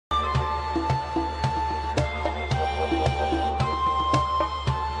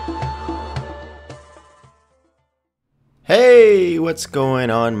Hey, what's going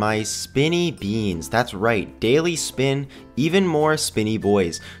on, my spinny beans? That's right, daily spin, even more spinny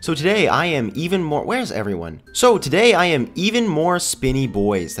boys. So today I am even more, where's everyone? So today I am even more spinny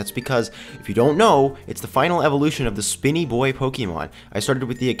boys. That's because, if you don't know, it's the final evolution of the spinny boy Pokemon. I started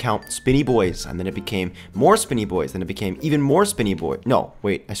with the account Spinnyboi, and then it became more spinny boys, then it became even more spinny boy. No,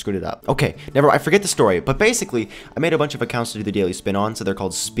 wait, I screwed it up. Okay, I forget the story, but basically, I made a bunch of accounts to do the daily spin on, so they're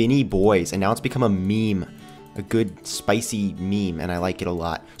called Spinnyboi, and now it's become a meme. A good spicy meme, and I like it a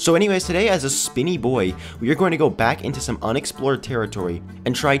lot. So anyways, today as a spinny boy, we are going to go back into some unexplored territory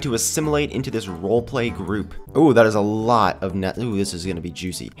and try to assimilate into this roleplay group. Oh, that is a lot of ooh, this is gonna be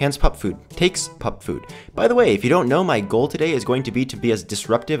juicy. Hands pup food, takes pup food. By the way, if you don't know, my goal today is going to be as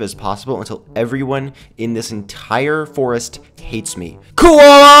disruptive as possible until everyone in this entire forest hates me.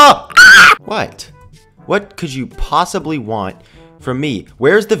 Koala! What? What could you possibly want from me?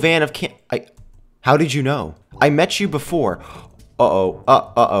 Where's the van of how did you know? I met you before. Join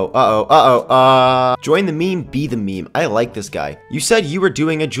the meme, be the meme. I like this guy. You said you were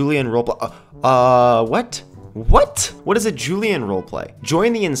doing a Julian roleplay. What? What? What is a Julian roleplay?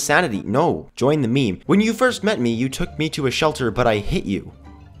 Join the insanity. No, join the meme. When you first met me, you took me to a shelter, but I hit you.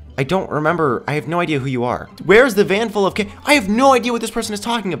 I don't remember. I have no idea who you are. Where's the van full of I have no idea what this person is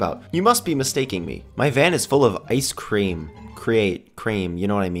talking about. You must be mistaking me. My van is full of ice cream. Cream, you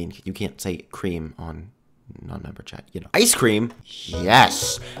know what I mean? You can't say cream on non-member chat, you know. Ice cream?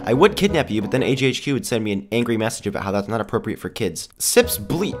 Yes! I would kidnap you, but then AJHQ would send me an angry message about how that's not appropriate for kids. Sips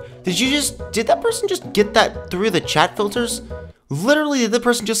bleach. Did that person just get that through the chat filters? Literally, did the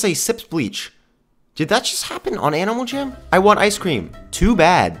person just say sips bleach? Did that just happen on Animal Jam? I want ice cream. Too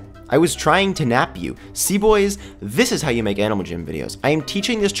bad. I was trying to nap you. See, boys, this is how you make Animal Jam videos. I am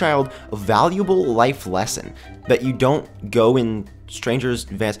teaching this child a valuable life lesson that you don't go in strangers'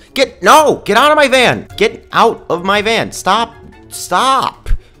 vans. Get out of my van. Get out of my van. Stop.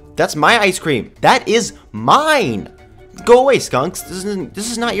 That's my ice cream. That is mine. Go away, skunks. This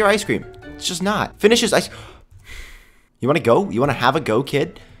is not your ice cream. It's just not. Finish his ice. You want to go? You want to have a go,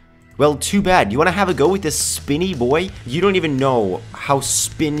 kid? Well, too bad. You want to have a go with this spinny boy? You don't even know how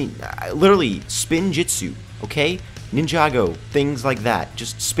literally, spin jitsu, okay? Ninjago, things like that.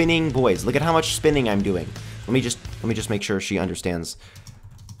 Just spinning boys. Look at how much spinning I'm doing. Let me just make sure she understands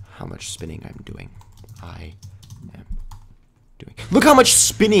how much spinning I'm doing. Look how much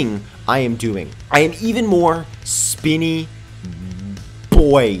spinning I am doing. I am even more spinny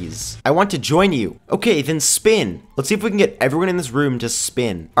boys. I want to join you. Okay, then spin. Let's see if we can get everyone in this room to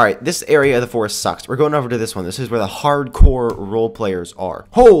spin. All right, this area of the forest sucks. We're going over to this one. This is where the hardcore role players are.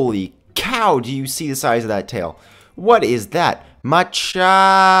 Holy cow, do you see the size of that tail? What is that? My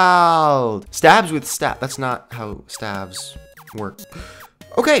child. Stabs with stab. That's not how stabs work.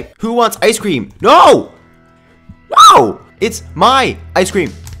 Okay, who wants ice cream? No! No! It's my ice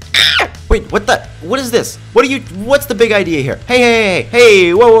cream. Wait, what is this? What's the big idea here?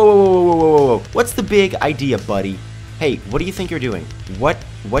 Hey, whoa. What's the big idea, buddy? Hey, what do you think you're doing? What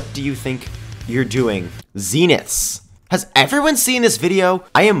do you think you're doing? Zeniths. Has everyone seen this video?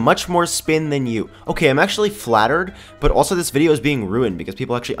 I am much more spin than you. Okay, I'm actually flattered, but also this video is being ruined because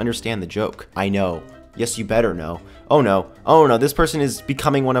people actually understand the joke. I know. Yes, you better know. Oh no, this person is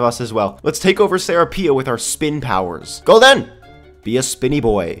becoming one of us as well. Let's take over Serapia with our spin powers. Go then! Be a spinny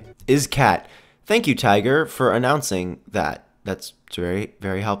boy. Is cat. Thank you, Tiger, for announcing that. That's very,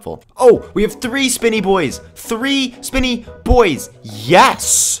 very helpful. Oh, we have 3 spinny boys. 3 spinny boys.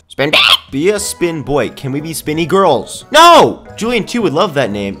 Yes. Spin. Be a spin boy. Can we be spinny girls? No. Julian 2 would love that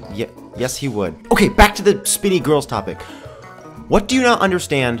name. Yeah, yes, he would. Okay, back to the spinny girls topic. What do you not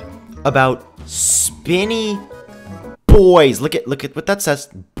understand about spinny boys? Look at what that says.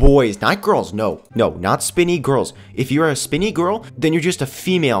 Boys, not girls. No, not spinny girls. If you're a spinny girl, then you're just a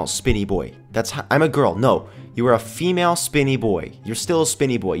female spinny boy. I'm a girl. No, you are a female spinny boy. You're still a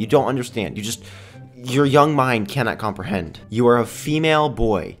spinny boy. You don't understand. Your young mind cannot comprehend. You are a female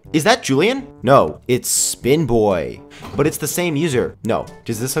boy. Is that Julian? No, it's Spinnyboi. But it's the same user. No.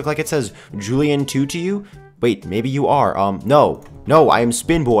 Does this look like it says Julian 2 to you? Wait, maybe you are. No, I am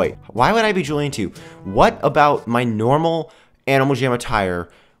Spinnyboi. Why would I be Julian 2? What about my normal Animal Jam attire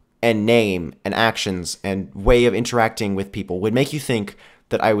and name and actions and way of interacting with people would make you think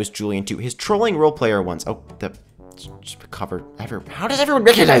that I was Julian 2? His trolling role player once. Oh, that just covered how does everyone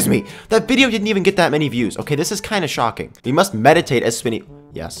recognize me? That video didn't even get that many views. Okay, this is kind of shocking. We must meditate as Spinny.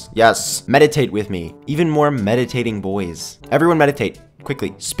 Yes, meditate with me. Even more meditating boys. Everyone meditate.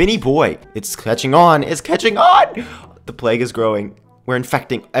 Quickly. Spinny boy. It's catching on. The plague is growing. We're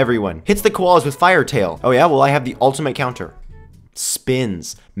infecting everyone. Hits the koalas with fire tail. Oh yeah, well I have the ultimate counter.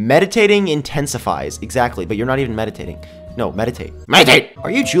 Spins. Meditating intensifies. Exactly, but you're not even meditating. No, meditate. Meditate!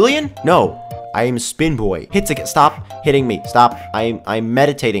 Are you Julian? No. I am Spinnyboi. Hits again. Stop hitting me. Stop. I'm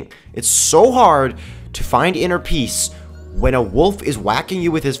meditating. It's so hard to find inner peace when a wolf is whacking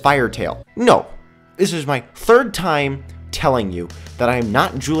you with his fire tail. No. This is my third time telling you that I am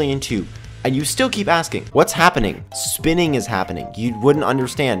not Julian 2. And you still keep asking, what's happening? Spinning is happening. You wouldn't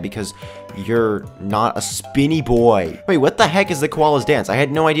understand because you're not a spinny boy. Wait, what the heck is the koala's dance? I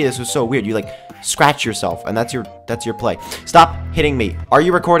had no idea this was so weird. You like scratch yourself and that's your play. Stop hitting me. Are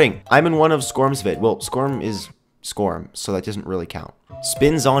you recording? I'm in one of Scorm's vid. Well, Scorm is Scorm, so that doesn't really count.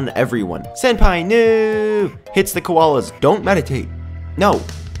 Spins on everyone. Senpai, no! Hits the koalas. Don't meditate. No.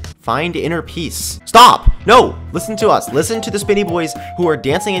 Find inner peace. Stop! No! Listen to us. Listen to the Spinnyboi who are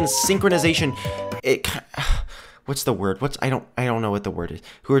dancing in synchronization. What's the word? I don't know what the word is.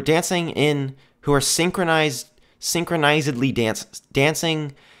 Who are dancing in, who are synchronizedly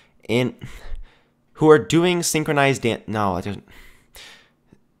dancing in, who are doing synchronized dance. No, I don't.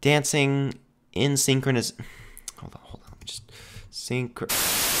 Dancing in synchronous. Hold on. Just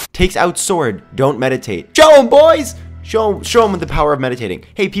takes out sword. Don't meditate. Show 'em, boys! Show them the power of meditating.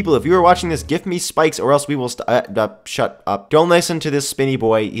 Hey, people, if you are watching this, give me spikes or else we will shut up. Don't listen to this spinny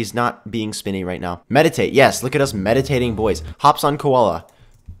boy. He's not being spinny right now. Meditate. Yes, look at us meditating boys. Hops on koala.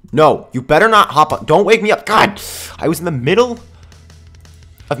 No, you better not hop on. Don't wake me up. God, I was in the middle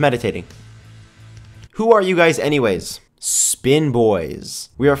of meditating. Who are you guys anyways? Spinnyboi.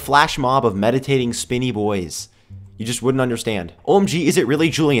 We are a flash mob of meditating spinny boys. You just wouldn't understand. OMG, is it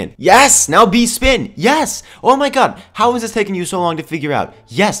really Julian? Yes! Now be Spin! Yes! Oh my god, how is this taking you so long to figure out?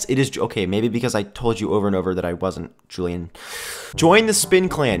 Yes, it is. Okay, maybe because I told you over and over that I wasn't Julian. Join the Spin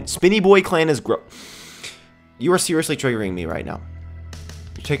clan. Spinnyboi clan is You are seriously triggering me right now.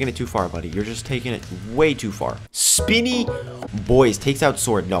 You're taking it too far, buddy. You're just taking it way too far. Spinnyboi takes out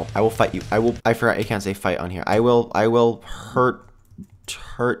sword. No, I will fight you. I forgot I can't say fight on here. I will hurt.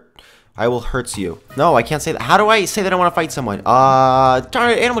 I will hurts you. No, I can't say that. How do I say that I want to fight someone? Darn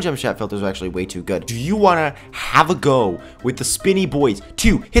it, Animal Jam chat filters are actually way too good. Do you want to have a go with the Spinnyboi?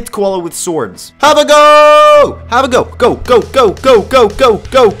 2, hit the koala with swords. Have a go! Have a go. Go, go, go, go, go, go,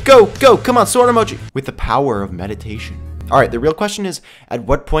 go, go, go. Come on, sword emoji. With the power of meditation. All right, the real question is, at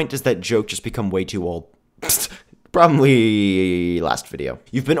what point does that joke just become way too old? Probably last video.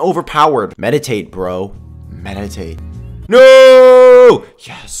 You've been overpowered. Meditate, bro. Meditate. No!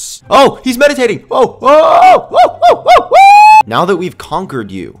 Yes. Oh, he's meditating. Oh, oh, oh, oh, oh, oh. Now that we've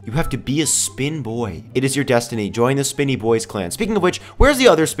conquered you, you have to be a spin boy. It is your destiny. Join the Spinnyboi clan. Speaking of which, where's the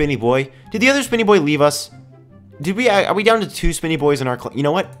other Spinnyboi? Did the other Spinnyboi leave us? Are we down to 2 Spinnyboi in our clan? You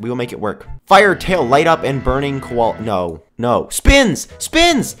know what? We will make it work. Fire, tail, light up, and burning koala. No, no. Spins!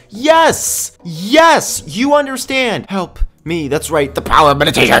 Spins! Yes! Yes! You understand. Help me. That's right. The power of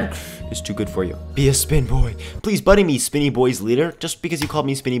meditation is too good for you. Be a spin boy. Please buddy me, Spinnyboi's leader. Just because you called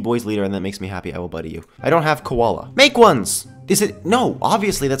me Spinnyboi's leader and that makes me happy, I will buddy you. I don't have koala. Make ones! Is it? No,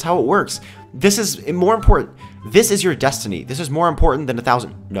 obviously that's how it works. This is more important. This is your destiny. This is more important than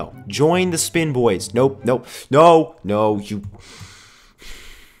 1,000. No. Join the Spinnyboi. Nope, nope. No, no, you...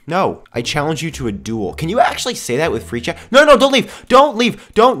 No. I challenge you to a duel. Can you actually say that with free chat? No, no, don't leave. Don't leave.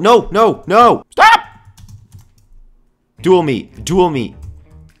 Don't, no, no, no. Stop! Duel me. Duel me.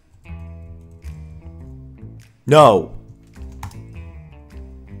 No.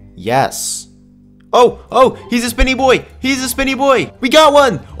 Yes. Oh, oh, he's a Spinnyboi. He's a Spinnyboi. We got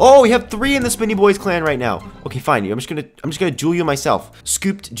one. Oh, we have 3 in the Spinnyboi clan right now. Okay, fine. I'm just gonna duel you myself.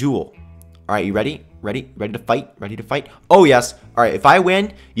 Scooped duel. All right, you ready? Ready? Ready to fight? Ready to fight? Oh, yes. All right, if I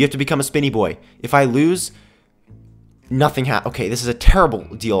win, you have to become a Spinnyboi. If I lose, nothing happens. Okay, this is a terrible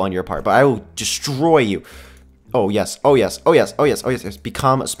deal on your part, but I will destroy you. Oh, yes. Oh, yes. Oh, yes. Oh, yes. Oh, yes. Yes.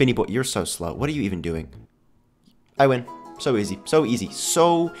 Become a Spinnyboi. You're so slow. What are you even doing? I win. So easy. So easy.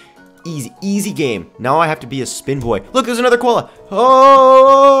 So easy. Easy game. Now I have to be a Spinnyboi. Look, there's another koala.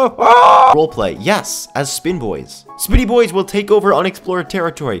 Oh! Oh! Roleplay. Yes, as Spinnyboi. Spinnyboi will take over unexplored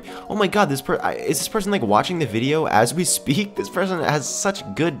territory. Oh my god, is this person like watching the video as we speak? This person has such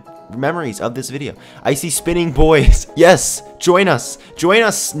good memories of this video. I see spinning boys. Yes, join us. Join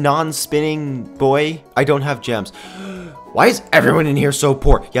us, non-spinning boy. I don't have gems. Why is everyone in here so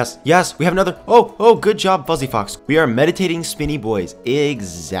poor? Yes, yes, we have another. Oh, oh, good job, Fuzzy Fox. We are meditating Spinnyboi.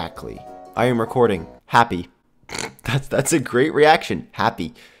 Exactly. I am recording. Happy. That's a great reaction.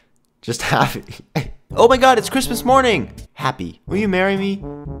 Happy. Just happy. Oh my god, it's Christmas morning. Happy. Will you marry me?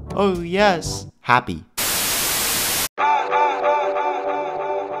 Oh, yes. Happy.